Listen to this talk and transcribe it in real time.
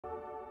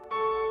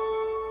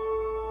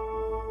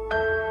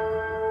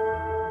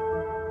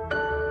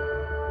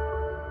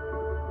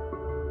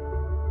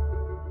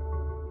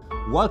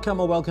Welcome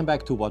or welcome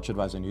back to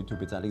WatchAdvisor on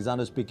YouTube. It's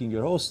Alexander speaking,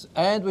 your host,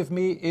 and with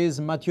me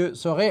is Mathieu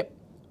Sauret.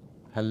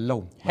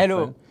 Hello.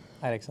 Hello,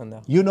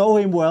 Alexander. You know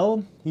him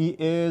well. He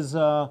is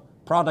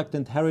Product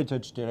and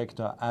Heritage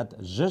Director at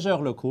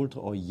Jaeger-LeCoultre,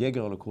 or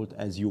Jaeger-LeCoultre,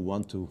 as you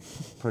want to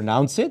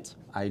pronounce it.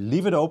 I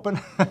leave it open.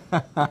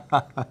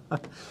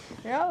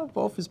 Yeah,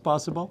 both is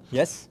possible.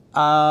 Yes.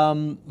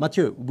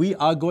 Mathieu, we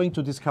are going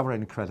to discover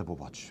an incredible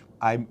watch.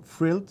 I'm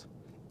thrilled.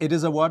 It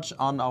is a watch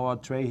on our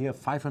tray here,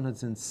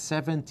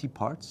 570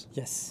 parts.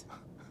 Yes.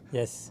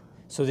 Yes.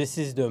 So this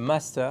is the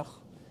Master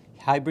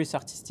Hybris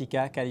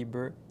Artistica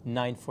Calibre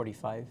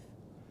 945.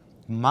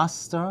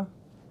 Master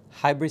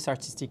Hybris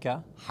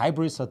Artistica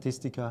Hybris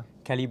Artistica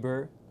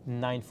Calibre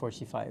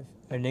 945.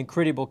 An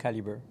incredible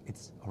caliber.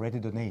 It's already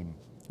the name.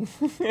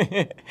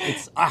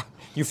 It's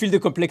you feel the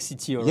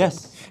complexity already.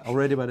 Yes,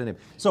 already by the name.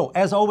 So,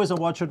 as always on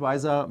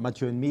WatchAdvisor,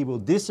 Mathieu and me will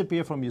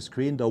disappear from your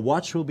screen. The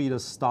watch will be the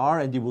star,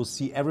 and you will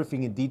see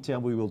everything in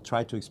detail. We will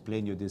try to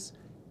explain you this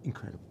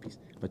incredible piece.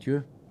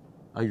 Mathieu,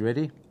 are you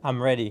ready?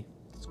 I'm ready.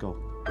 Let's go.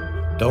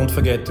 Don't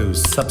forget to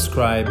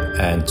subscribe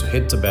and to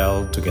hit the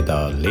bell to get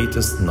our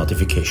latest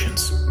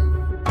notifications.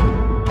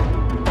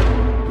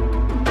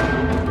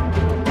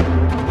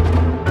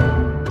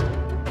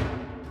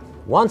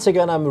 Once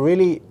again, I'm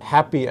really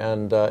happy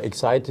and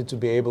excited to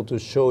be able to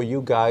show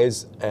you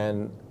guys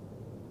an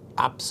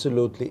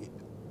absolutely,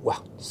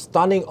 well,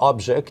 stunning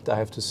object, I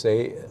have to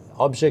say.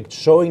 Object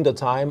showing the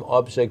time,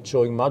 object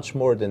showing much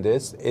more than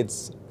this.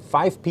 It's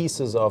 5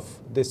 pieces of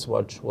this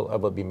watch will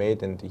ever be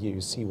made, and here you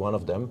see one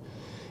of them.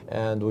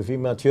 And with you,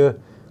 Mathieu,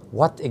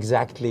 what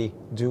exactly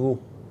do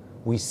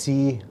we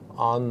see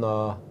on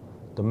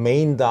the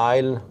main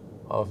dial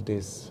of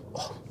this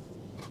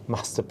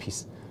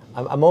masterpiece?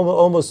 I'm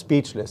almost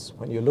speechless.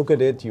 When you look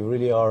at it, you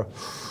really are...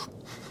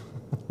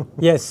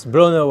 Yes,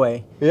 blown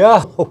away.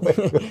 Yeah.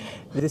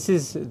 This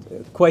is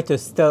quite a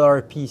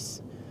stellar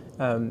piece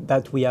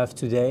that we have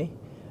today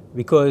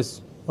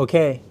because,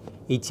 okay,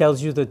 it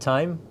tells you the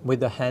time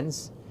with the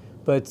hands,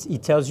 but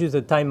it tells you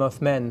the time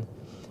of man.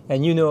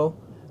 And you know,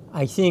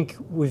 I think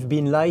we've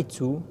been lied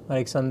to,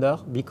 Alexander,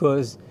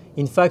 because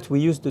in fact we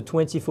use the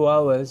 24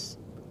 hours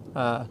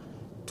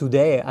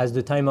today as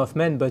the time of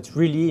man, but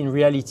really in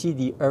reality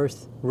the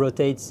Earth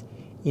rotates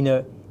in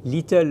a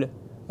little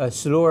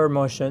slower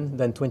motion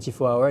than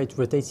 24 hours. It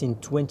rotates in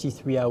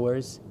 23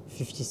 hours,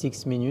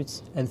 56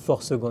 minutes and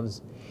 4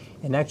 seconds.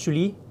 And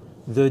actually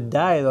the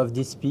dial of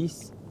this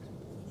piece,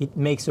 it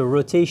makes a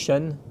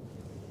rotation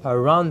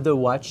around the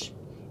watch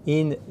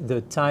in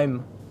the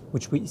time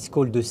which is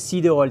called the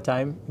sidereal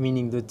time,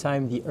 meaning the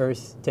time the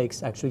Earth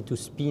takes actually to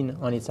spin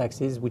on its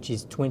axis, which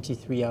is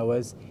 23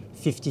 hours,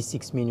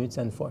 56 minutes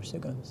and 4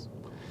 seconds.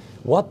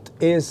 What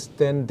is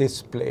then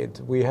displayed?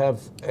 We have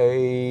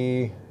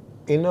a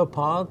inner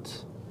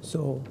part.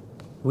 So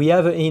we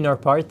have an inner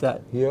part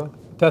that here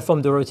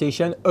performs the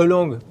rotation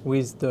along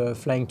with the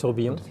flying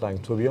tourbillon. The flying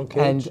tourbillon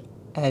cage.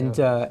 And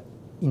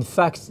in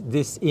fact,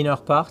 this inner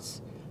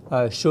part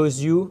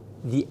shows you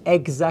the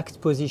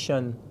exact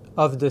position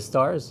of the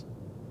stars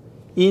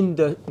in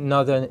the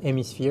Northern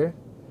Hemisphere.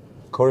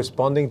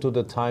 Corresponding to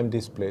the time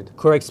displayed.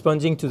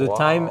 Corresponding to the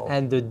time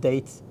and the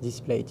date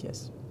displayed,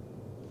 yes.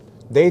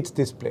 Date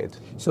displayed.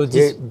 So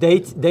this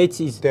date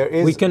is,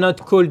 we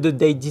cannot call the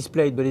date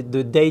displayed, but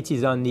the date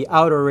is on the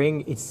outer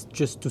ring. It's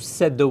just to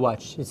set the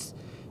watch. It's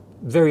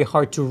very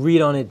hard to read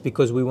on it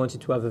because we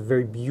wanted to have a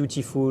very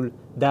beautiful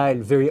dial,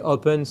 very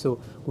open, so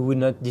we would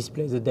not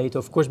display the date,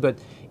 of course, but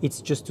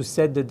it's just to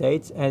set the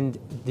date, and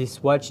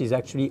this watch is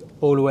actually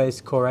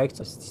always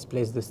correct. It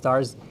displays the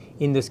stars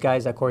in the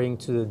skies according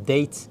to the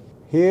date.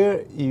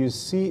 Here you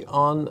see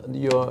on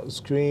your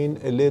screen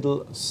a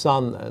little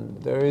sun,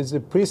 and there is a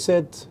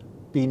preset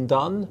being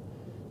done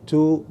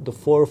to the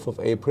 4th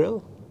of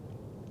April.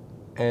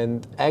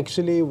 And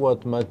actually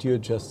what Mathieu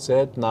just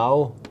said,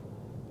 now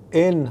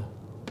in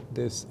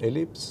this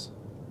ellipse,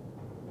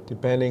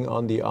 depending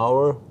on the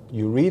hour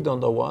you read on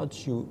the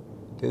watch,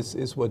 this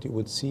is what you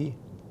would see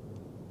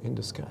in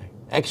the sky.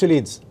 Actually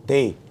it's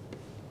day,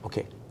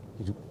 okay,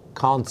 you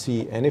can't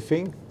see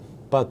anything,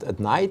 but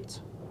at night,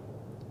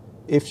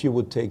 if you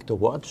would take the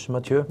watch,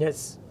 Mathieu,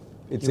 yes,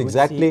 it's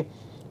exactly,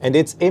 and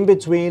it's in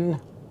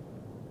between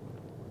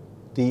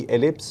the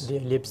ellipse. The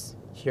ellipse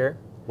here.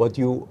 What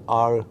you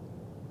are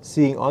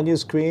seeing on your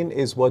screen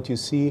is what you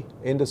see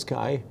in the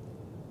sky.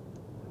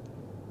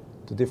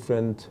 The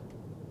different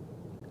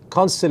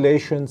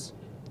constellations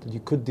that you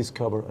could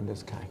discover in the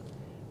sky.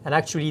 And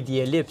actually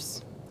the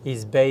ellipse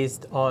is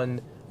based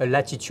on a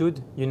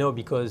latitude, you know,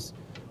 because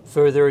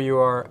further you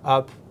are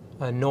up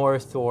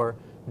north or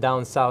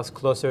down south,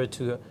 closer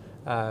to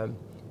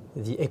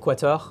the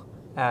equator,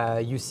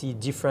 you see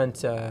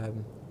different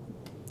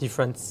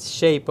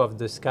shape of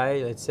the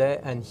sky, let's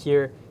say, and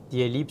here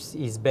the ellipse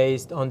is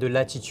based on the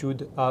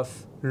latitude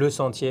of Le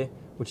Sentier,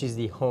 which is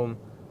the home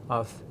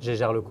of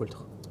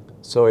Jaeger-LeCoultre.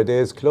 So it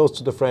is close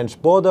to the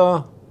French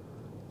border,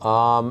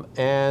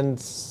 and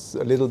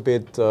a little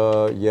bit,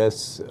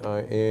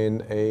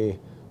 in a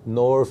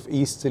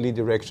northeasterly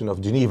direction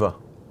of Geneva.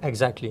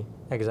 Exactly,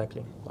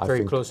 exactly.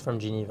 Very close from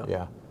Geneva.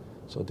 Yeah.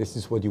 So this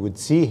is what you would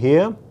see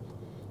here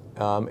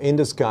in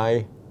the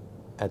sky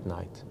at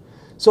night.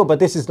 So, but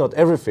this is not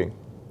everything.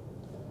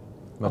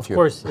 Mathieu. Of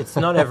course, it's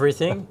not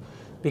everything,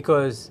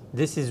 because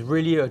this is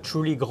really a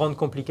truly Grande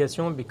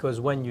Complication, because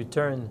when you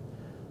turn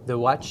the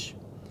watch,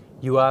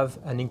 you have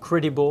an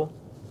incredible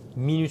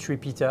minute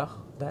repeater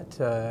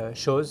that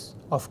shows.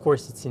 Of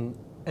course, it's in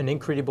an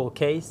incredible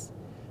case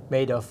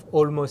made of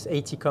almost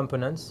 80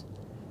 components.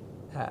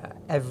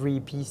 Every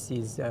piece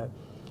is,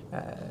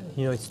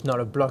 you know, it's not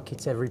a block,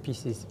 it's every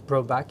piece is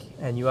brought back,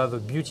 and you have a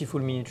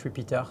beautiful minute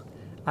repeater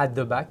at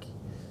the back.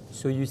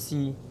 So you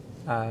see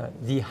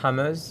the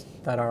hammers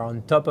that are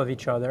on top of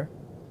each other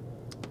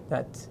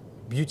that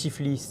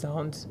beautifully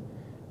sound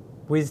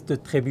with the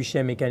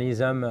trebuchet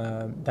mechanism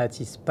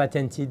that is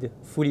patented,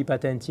 fully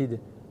patented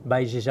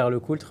by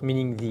Jaeger-LeCoultre,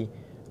 meaning the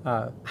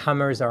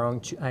hammers are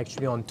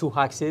actually on two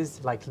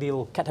axes, like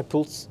little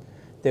catapults.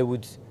 They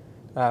would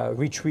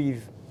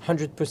retrieve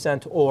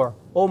 100% or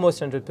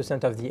almost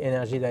 100% of the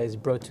energy that is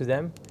brought to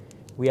them.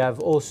 We have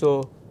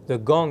also the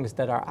gongs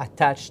that are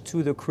attached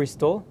to the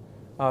crystal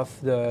of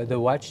the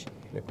watch.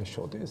 Let me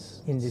show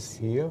this. In this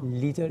here.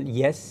 Little,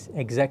 yes,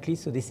 exactly.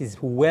 So this is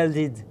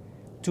welded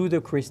to the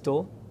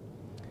crystal.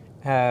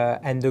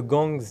 And the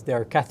gongs,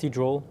 they're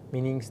cathedral,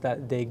 meaning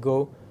that they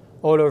go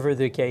all over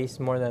the case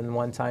more than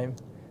one time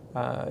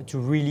to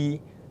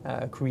really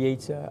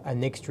create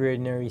an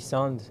extraordinary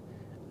sound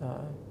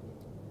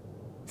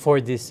for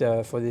this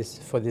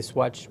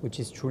watch, which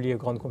is truly a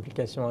Grande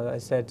Complication, as I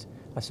said,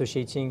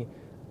 associating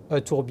a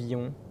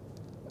tourbillon,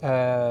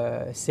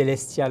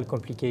 celestial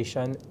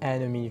complication,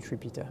 and a minute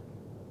repeater.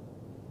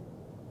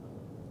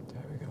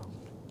 There we go.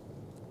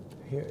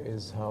 Here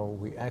is how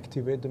we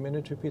activate the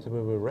minute repeater.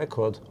 We will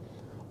record,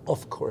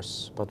 of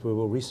course, but we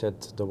will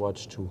reset the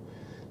watch to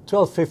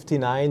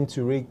 12:59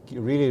 to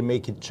really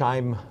make it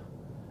chime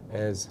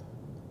as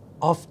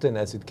often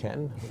as it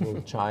can. It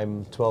will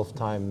chime 12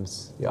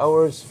 times the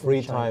hours,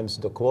 3 times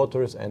the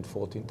quarters, and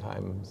 14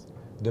 times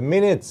the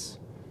minutes.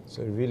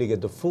 So you really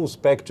get the full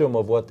spectrum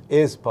of what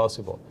is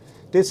possible.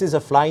 This is a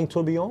flying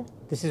tourbillon?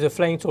 This is a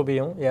flying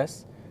tourbillon,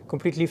 yes.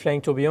 Completely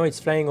flying tourbillon. It's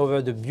flying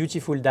over the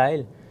beautiful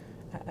dial,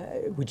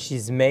 which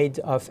is made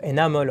of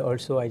enamel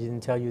also. I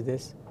didn't tell you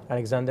this,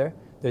 Alexander.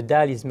 The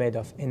dial is made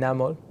of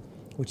enamel,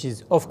 which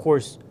is, of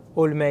course,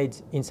 all made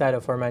inside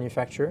of our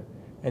manufacturer.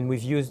 And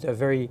we've used a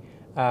very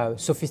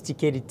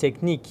sophisticated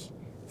technique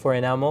for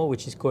enamel,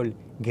 which is called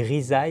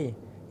grisaille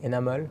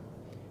enamel.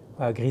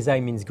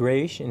 Grisaille means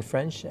grayish in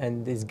French,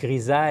 and this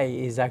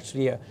grisaille is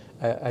actually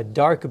a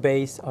dark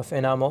base of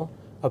enamel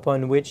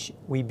upon which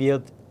we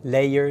build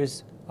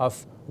layers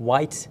of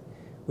white,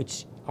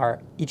 which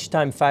are each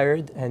time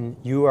fired, and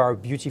you are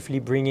beautifully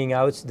bringing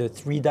out the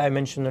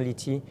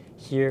three-dimensionality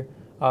here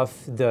of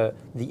the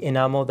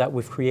enamel that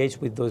we've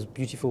created with those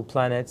beautiful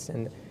planets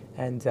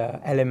and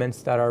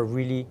elements that are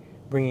really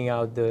bringing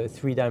out the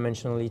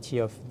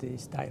three-dimensionality of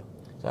this dial.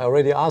 So I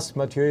already asked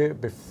Mathieu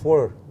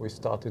before we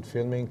started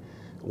filming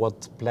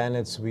what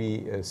planets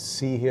we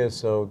see here.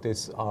 So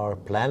these are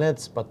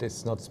planets, but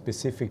it's not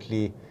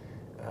specifically,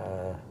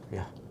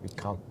 yeah, we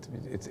can't,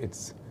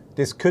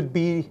 this could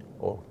be,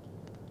 or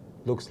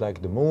looks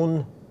like the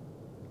moon,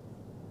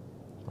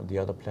 or the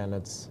other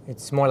planets.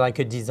 It's more like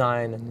a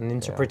design and an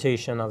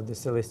interpretation of the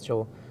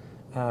celestial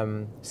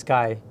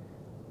sky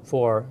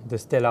for the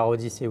Stellar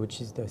Odyssey,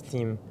 which is the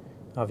theme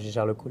of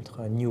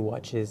Jaeger-LeCoultre, new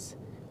watches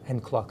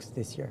and clocks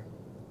this year.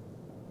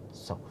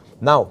 So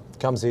now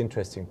comes the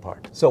interesting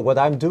part. So what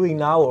I'm doing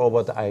now, or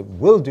what I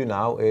will do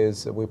now,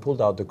 is we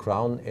pulled out the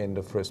crown in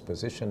the first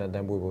position, and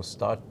then we will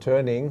start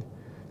turning,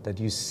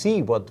 that you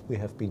see what we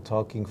have been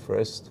talking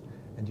first,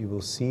 and you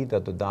will see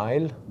that the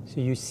dial.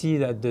 So you see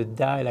that the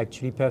dial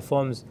actually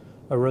performs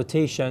a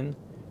rotation.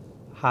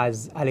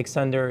 As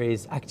Alexander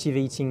is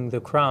activating the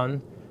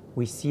crown,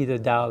 we see the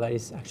dial that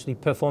is actually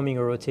performing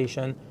a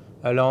rotation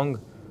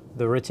along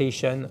the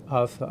rotation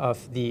of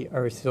the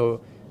Earth.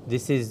 So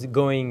this is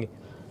going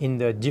in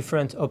the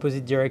different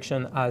opposite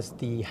direction as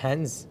the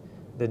hands.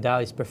 The dial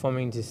is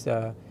performing this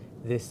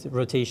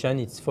rotation.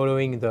 It's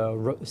following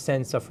the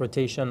sense of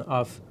rotation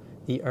of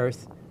the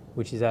Earth,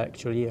 which is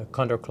actually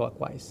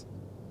counterclockwise.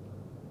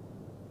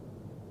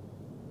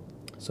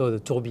 So the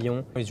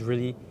tourbillon is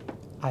really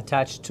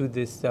attached to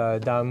this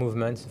dial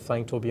movement. The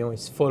flying tourbillon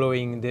is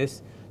following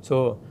this.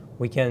 So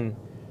we can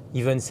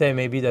even say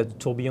maybe that the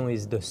tourbillon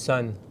is the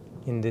sun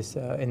in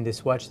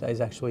this watch that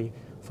is actually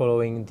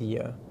following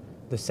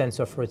the sense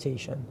of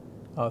rotation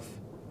of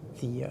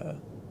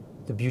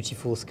the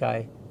beautiful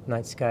sky,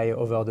 night sky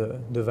over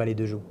the Vallée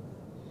de Joux.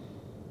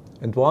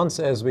 And once,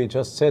 as we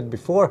just said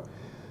before,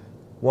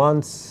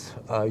 once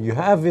you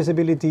have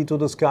visibility to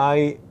the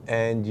sky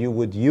and you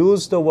would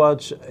use the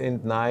watch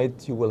at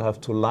night, you will have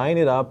to line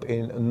it up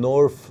in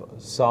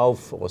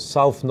north-south or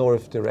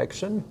south-north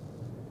direction.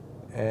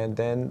 And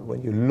then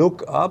when you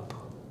look up,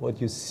 what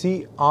you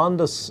see on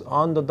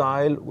the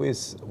dial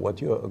with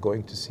what you are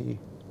going to see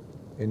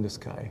in the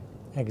sky.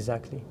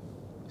 Exactly.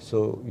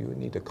 So you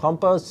need a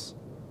compass,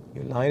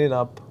 you line it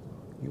up,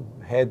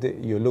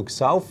 you look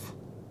south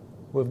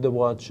with the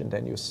watch, and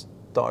then you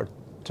start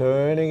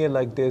turning it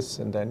like this,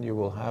 and then you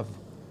will have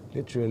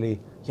literally,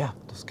 yeah,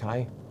 the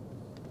sky.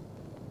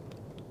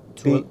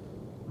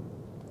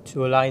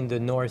 To align the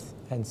north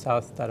and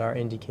south that are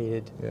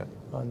indicated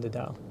on the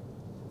dial.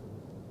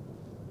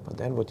 But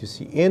then what you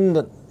see in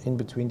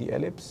between the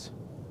ellipse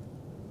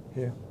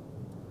here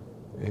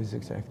is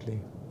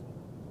exactly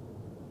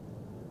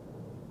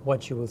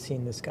what you will see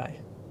in the sky.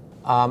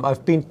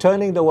 I've been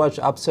turning the watch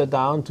upside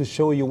down to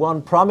show you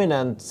one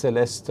prominent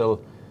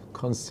celestial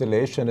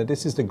constellation, and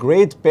this is the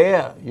Great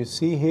Bear you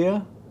see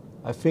here.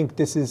 I think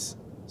this is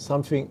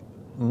something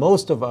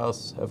most of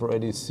us have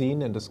already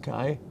seen in the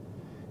sky,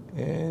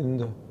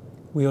 and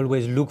we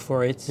always look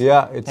for it.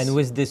 Yeah, and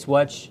with this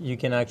watch you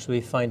can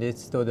actually find it.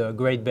 So the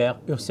Great Bear,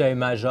 Ursae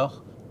Major,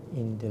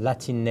 in the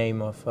Latin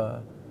name of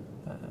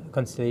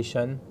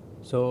constellation.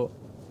 So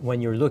when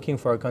you're looking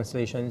for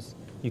constellations,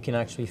 you can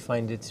actually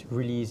find it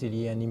really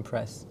easily and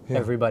impress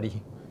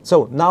everybody.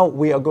 So now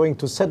we are going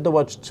to set the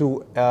watch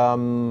to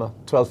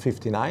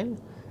 12:59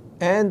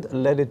 and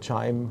let it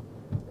chime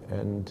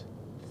and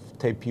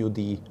tape you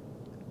the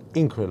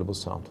incredible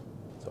sound.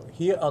 So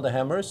here are the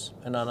hammers,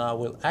 and then I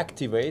will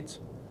activate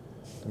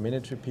the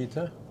minute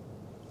repeater.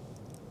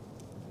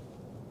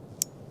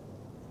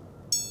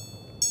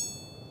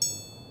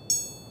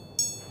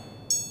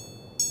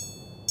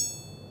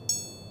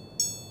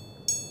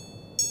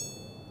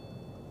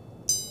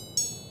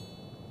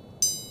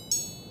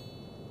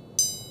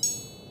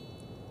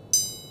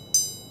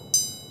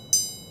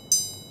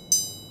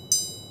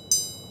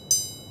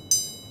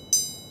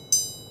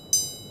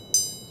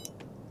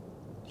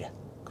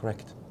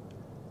 Correct.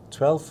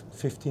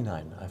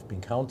 12:59. I've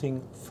been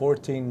counting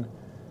 14.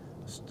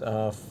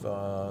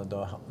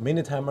 The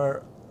minute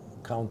hammer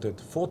counted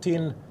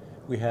 14.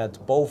 We had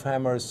both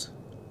hammers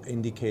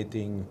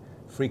indicating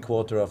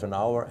 3/4 of an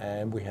hour,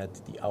 and we had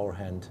the hour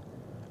hand,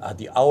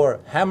 the hour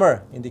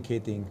hammer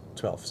indicating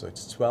 12. So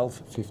it's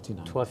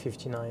 12:59.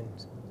 12:59.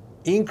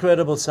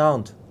 Incredible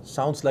sound.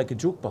 Sounds like a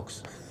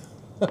jukebox.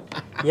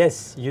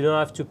 Yes, you don't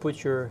have to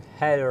put your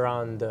head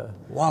around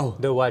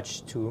the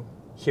watch to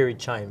hear it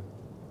chime.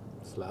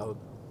 It's loud.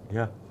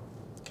 Yeah.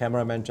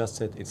 Cameraman just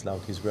said it's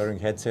loud. He's wearing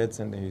headsets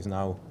and he's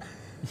now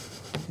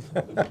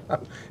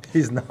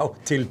he's now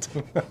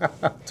tilted.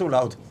 Too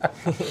loud.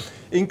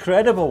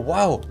 Incredible.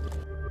 Wow.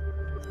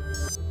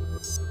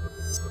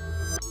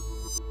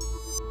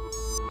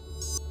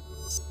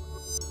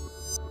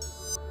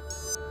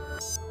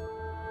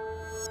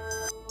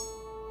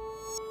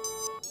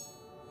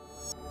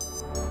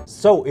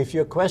 So if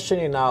you're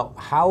questioning now,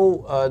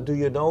 how do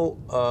you know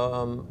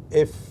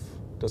if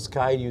the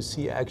sky you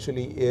see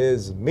actually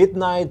is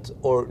midnight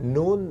or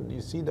noon?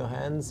 You see the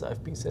hands,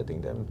 I've been setting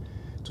them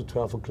to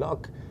 12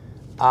 o'clock.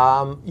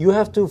 You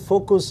have to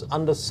focus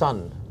on the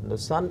sun. The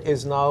sun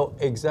is now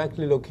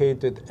exactly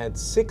located at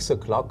 6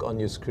 o'clock on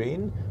your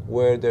screen,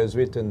 where there's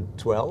written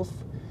 12.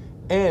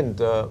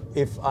 And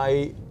if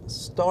I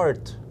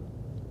start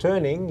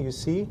turning, you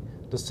see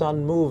the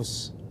sun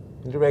moves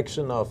in the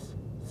direction of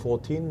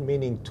 14,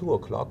 meaning 2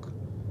 o'clock,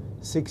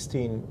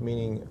 16,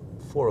 meaning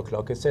 4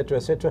 o'clock, etc.,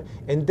 etc.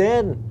 And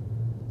then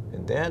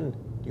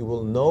you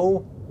will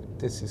know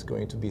this is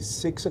going to be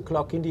 6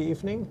 o'clock in the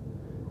evening.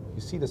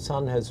 You see the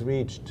sun has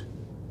reached,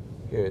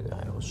 here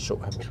I will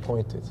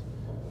point it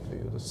to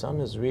you. The sun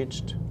has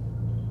reached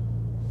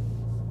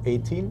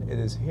 18, it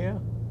is here,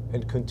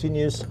 and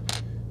continues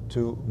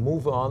to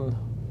move on,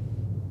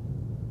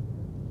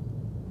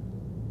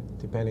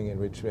 depending in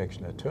which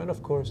direction I turn,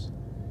 of course.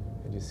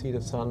 And you see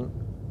the sun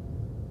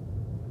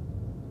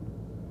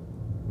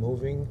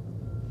moving.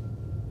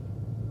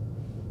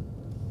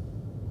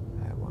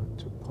 I want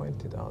to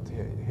point it out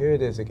here. Here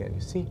it is again.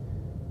 You see,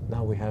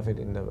 now we have it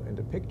in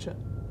the picture.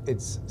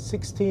 It's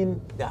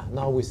 16. Yeah,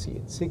 now we see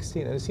it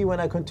 16. And you see, when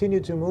I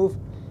continue to move,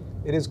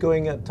 it is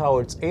going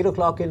towards 8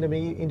 o'clock in the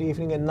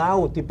evening. And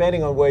now,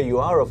 depending on where you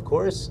are, of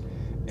course,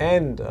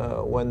 and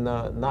when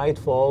night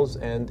falls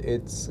and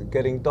it's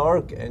getting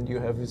dark and you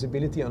have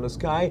visibility on the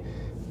sky,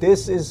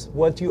 this is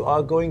what you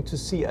are going to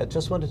see. I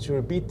just wanted to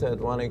repeat that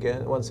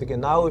once again.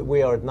 Now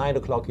we are at 9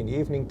 o'clock in the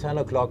evening, 10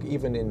 o'clock,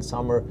 even in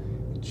summer,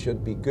 it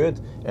should be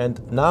good.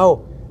 And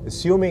now,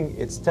 assuming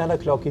it's 10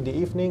 o'clock in the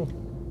evening,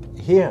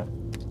 here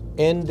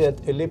in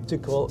that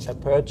elliptical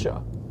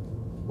aperture,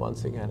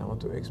 once again, I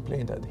want to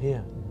explain that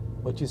here.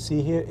 What you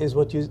see here is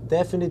what you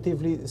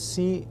definitively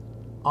see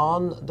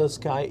on the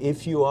sky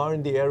if you are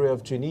in the area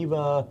of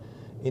Geneva,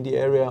 in the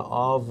area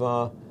of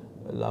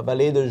La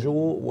Vallée de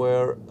Joux,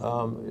 where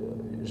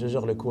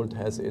Jaeger-LeCoultre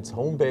has its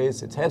home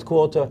base, its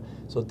headquarters.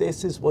 So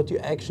this is what you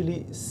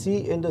actually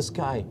see in the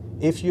sky.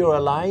 If you're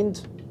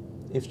aligned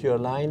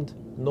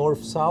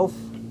north-south,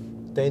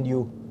 then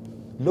you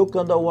look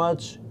on the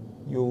watch,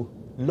 you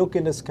look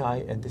in the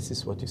sky, and this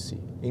is what you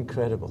see.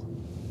 Incredible.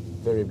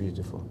 Very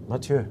beautiful.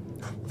 Mathieu.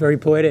 Very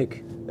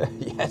poetic.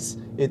 Yes,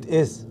 it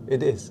is.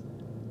 It is.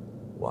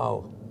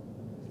 Wow.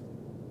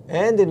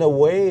 And in a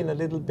way, in a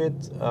little bit,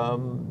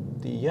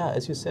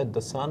 as you said,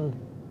 the sun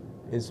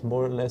is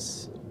more or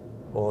less,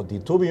 or the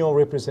tourbillon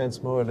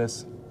represents more or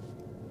less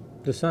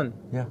the sun.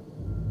 Yeah.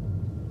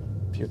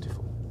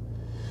 Beautiful.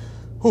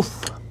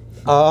 Oof.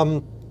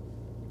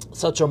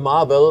 Such a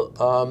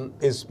marble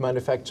is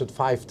manufactured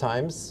 5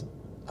 times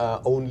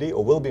only,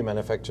 or will be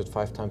manufactured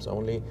 5 times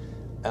only.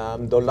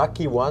 The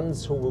lucky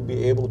ones who will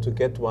be able to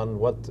get one,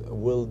 what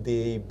will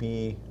they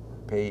be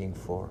paying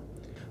for?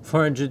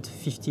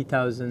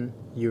 450,000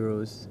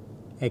 euros,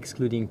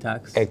 excluding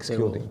tax.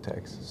 Excluding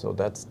tax. So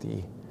that's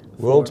the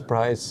world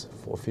price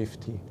for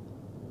 50.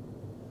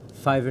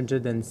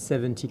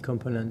 570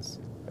 components.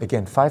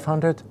 Again,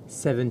 500?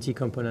 70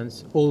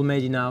 components, all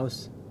made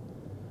in-house,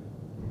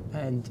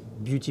 and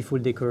beautiful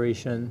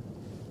decoration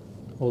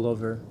all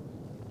over.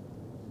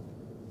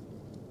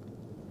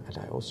 And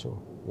I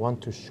also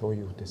want to show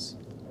you this.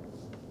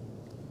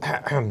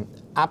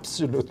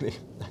 Absolutely,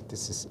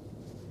 this is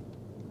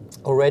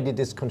already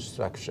this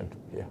construction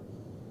here,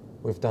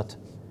 with that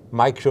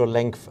micro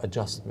length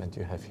adjustment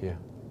you have here.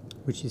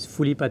 Which is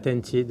fully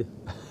patented.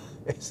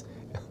 It's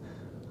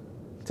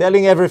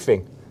telling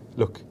everything.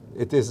 Look,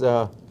 it is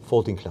a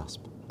folding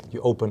clasp.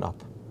 You open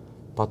up.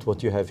 But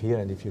what you have here,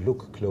 and if you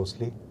look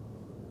closely,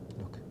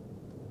 look,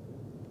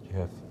 you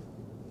have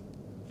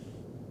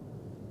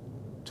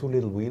 2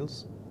 little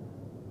wheels.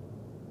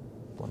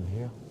 One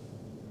here,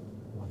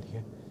 one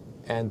here.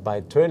 And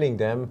by turning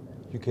them,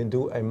 you can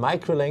do a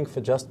micro length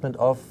adjustment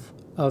of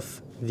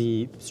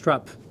the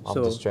strap. Of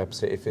the strap.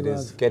 So if it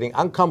is getting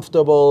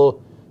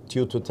uncomfortable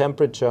due to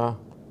temperature,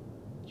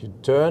 you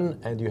turn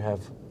and you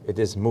have, it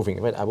is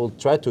moving. Wait, I will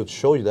try to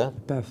show you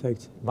that.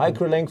 Perfect.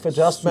 Micro length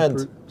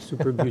adjustment.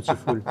 Super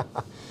beautiful.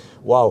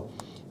 Wow.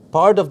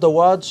 Part of the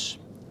watch,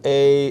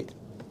 a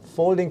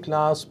folding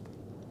clasp,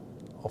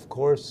 of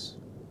course,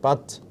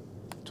 but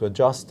to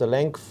adjust the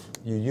length,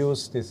 you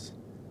use this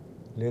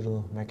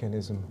little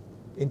mechanism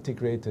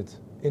integrated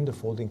in the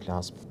folding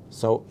clasp.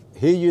 So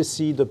here you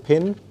see the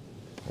pin,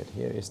 right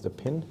here is the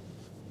pin.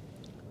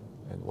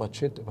 And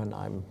watch it when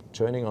I'm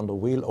turning on the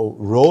wheel, or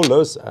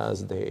rollers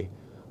as they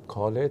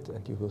call it,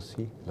 and you will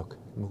see, look,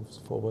 it moves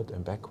forward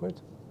and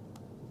backward.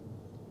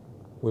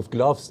 With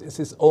gloves, this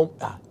is,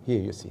 here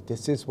you see,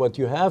 this is what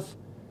you have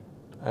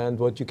and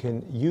what you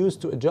can use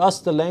to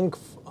adjust the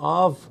length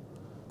of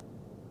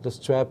the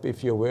strap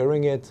if you're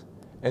wearing it.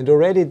 And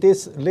already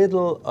this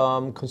little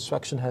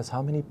construction has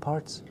how many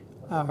parts?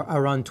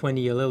 Around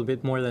 20, a little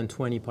bit more than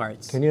 20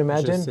 parts. Can you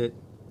imagine? Just it.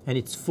 And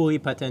it's fully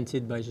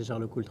patented by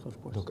Jaeger-LeCoultre, of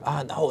course. Look,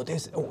 no,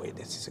 this, oh wait,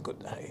 this is a good,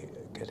 I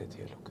get it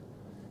here, look.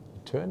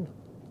 Turn.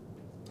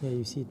 Yeah,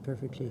 you see it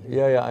perfectly.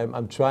 Yeah,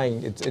 I'm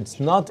trying. It's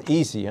not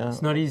easy. Huh?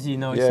 It's not easy,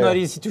 no. It's not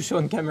easy to show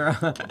on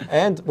camera.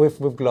 And with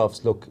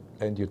gloves, look,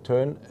 and you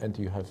turn and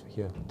you have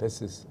here,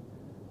 this is,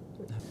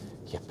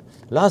 yep.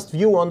 Last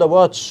view on the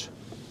watch.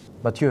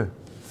 Mathieu,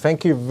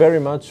 thank you very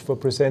much for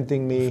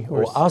presenting me,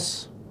 or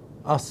us,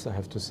 I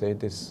have to say,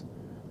 this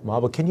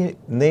marble. Can you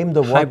name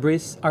the watch?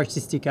 Hybris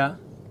Artistica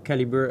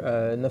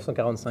Calibre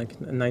 945,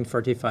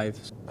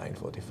 945.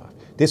 945.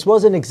 This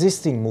was an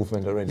existing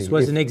movement already. This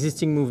was an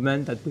existing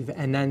movement that we've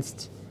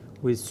enhanced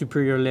with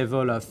superior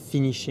level of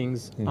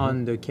finishings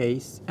on the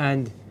case.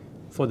 And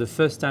for the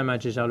first time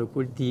at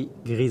Jaeger-LeCoultre, the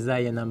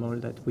grisaille enamel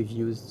that we've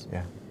used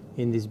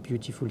in this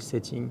beautiful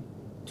setting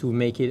to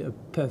make it a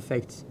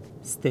perfect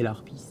stellar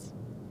piece.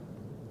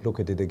 Look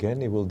at it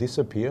again, it will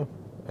disappear,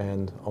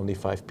 and only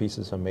 5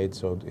 pieces are made,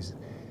 so it's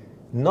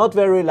not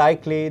very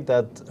likely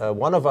that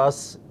one of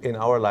us in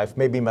our life,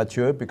 maybe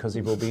Mathieu, because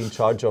he will be in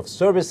charge of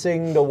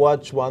servicing the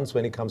watch once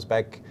when he comes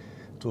back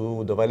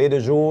to the Vallée de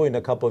Joux in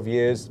a couple of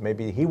years,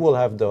 maybe he will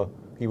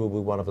be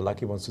one of the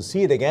lucky ones to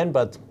see it again,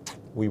 but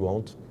we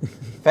won't.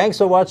 Thanks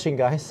for watching,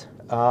 guys.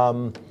 We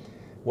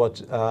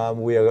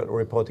are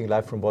reporting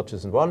live from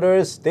Watches and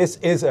Wonders. This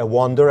is a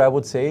wonder, I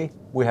would say.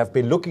 We have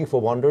been looking for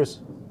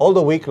wonders all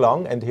the week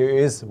long, and here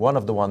is one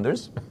of the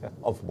wonders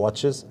of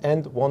Watches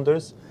and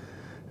Wonders.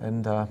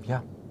 And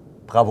yeah,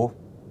 bravo.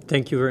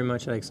 Thank you very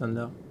much,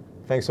 Alexander.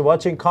 Thanks for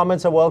watching.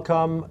 Comments are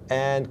welcome,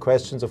 and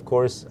questions, of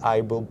course,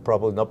 I will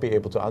probably not be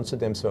able to answer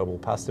them, so I will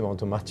pass them on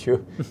to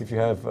Mathieu. If you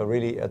have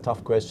really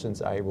tough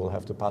questions, I will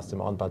have to pass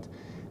them on, but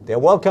they're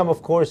welcome,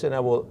 of course, and I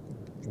will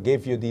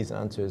give you these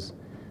answers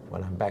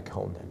when I'm back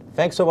home then.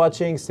 Thanks for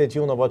watching. Stay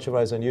tuned on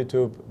WatchAdvisor on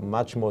YouTube.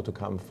 Much more to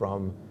come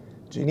from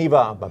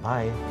Geneva.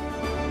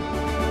 Bye-bye.